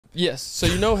Yes. So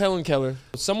you know Helen Keller.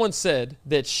 Someone said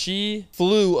that she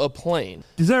flew a plane.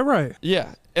 Is that right?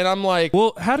 Yeah. And I'm like,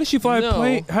 well, how does she fly a no.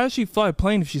 plane? How does she fly a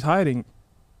plane if she's hiding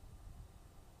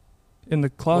in the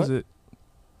closet?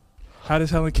 What? How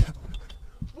does Helen Keller?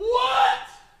 What?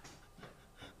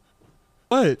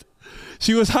 What?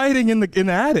 She was hiding in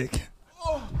the attic.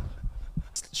 Oh.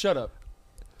 Shut up.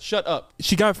 Shut up.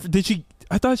 She got. Did she?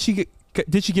 I thought she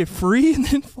did. She get free and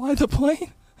then fly the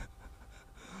plane?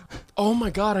 Oh my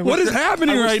God! What is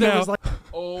happening right now? Like,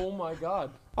 oh my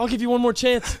God! I'll give you one more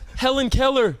chance. Helen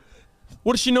Keller.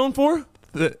 What is she known for?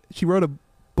 She wrote a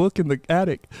book in the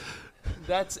attic.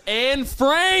 That's Anne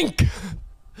Frank.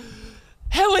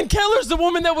 Helen Keller's the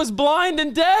woman that was blind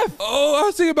and deaf. Oh, I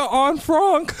was thinking about Anne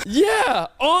Frank. Yeah,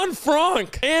 Anne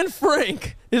Frank. Anne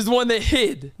Frank is the one that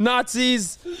hid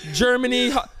Nazis, Germany.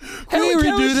 Helen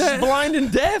Keller's just blind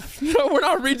and deaf. No, we're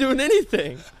not redoing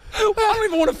anything. I don't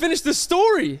even want to finish the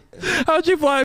story. How'd you fly